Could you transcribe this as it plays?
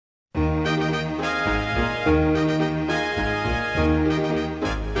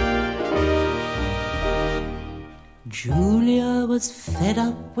Julia was fed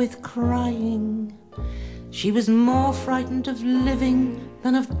up with crying. She was more frightened of living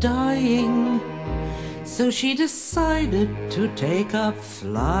than of dying. So she decided to take up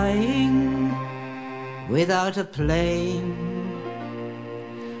flying without a plane.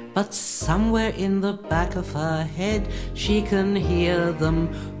 But somewhere in the back of her head she can hear them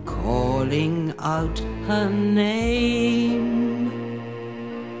calling out her name.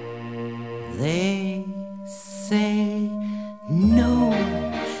 They say, "No,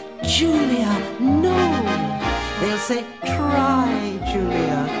 Julia, no." They'll say, "Try,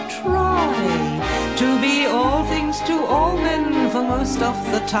 Julia, try to be all things to all men for most of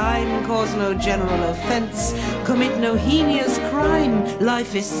the time. Cause no general offense, commit no heinous crime.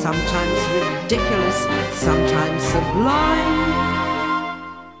 Life is sometimes ridiculous, sometimes sublime,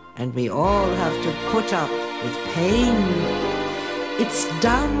 and we all have to put up with pain. It's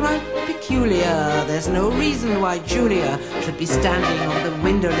downright peculiar. There's no reason why Julia should be standing on the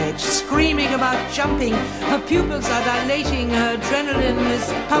window ledge, screaming about jumping. Her pupils are dilating, her adrenaline is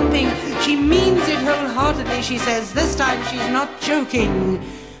pumping. She means it wholeheartedly, she says. This time she's not joking.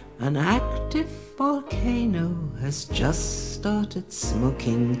 An active volcano has just started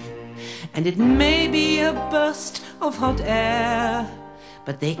smoking, and it may be a burst of hot air,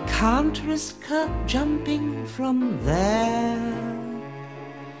 but they can't risk her jumping from there.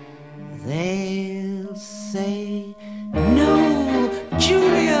 They'll say, "No,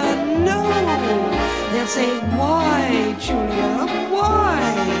 Julia, no." They'll say, "Why, Julia, why?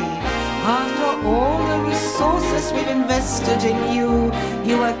 After all the resources we've invested in you,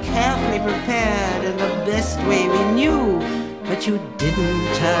 you were carefully prepared in the best way we knew, but you didn't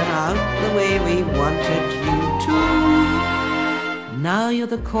turn out the way we wanted you to. Now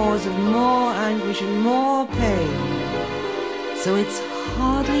you're the cause of more anguish and more pain." So it's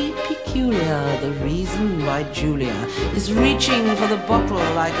hardly peculiar the reason why Julia is reaching for the bottle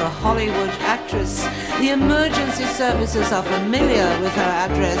like a Hollywood actress. The emergency services are familiar with her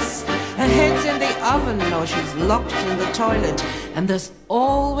address. Her head's in the oven or she's locked in the toilet, and there's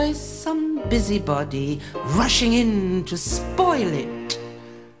always some busybody rushing in to spoil it.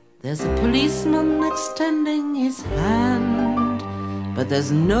 There's a policeman extending his hand, but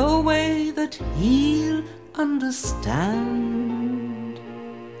there's no way that he'll understand.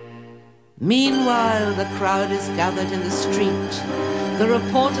 Meanwhile, the crowd is gathered in the street. The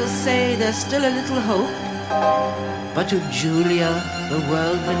reporters say there's still a little hope, but to Julia, the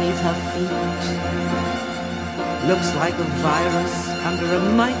world beneath her feet looks like a virus under a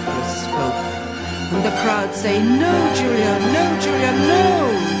microscope. And the crowd say, "No, Julia, no, Julia, no."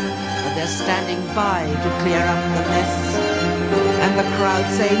 But they're standing by to clear up the mess. And the crowd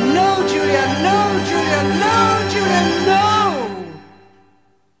say, "No, Julia, no, Julia, no, Julia, no."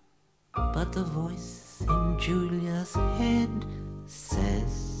 But the voice in Julia's head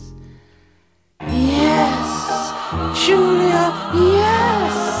says, "Yes, Julia,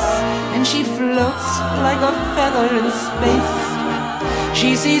 yes." And she floats like a feather in space.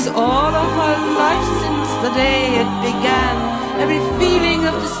 She sees all of her life since the day it began, every feeling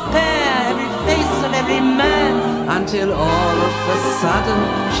of despair, every face of every man, until all of a sudden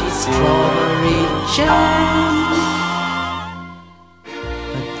she's strawberry jam.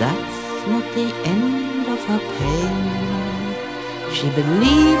 But that's not the end of her pain. She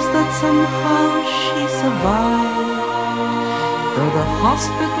believes that somehow she survived, though the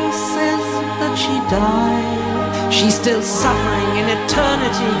hospital says that she died. She's still suffering in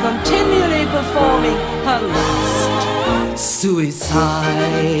eternity, continually performing her last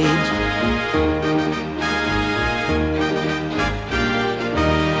suicide.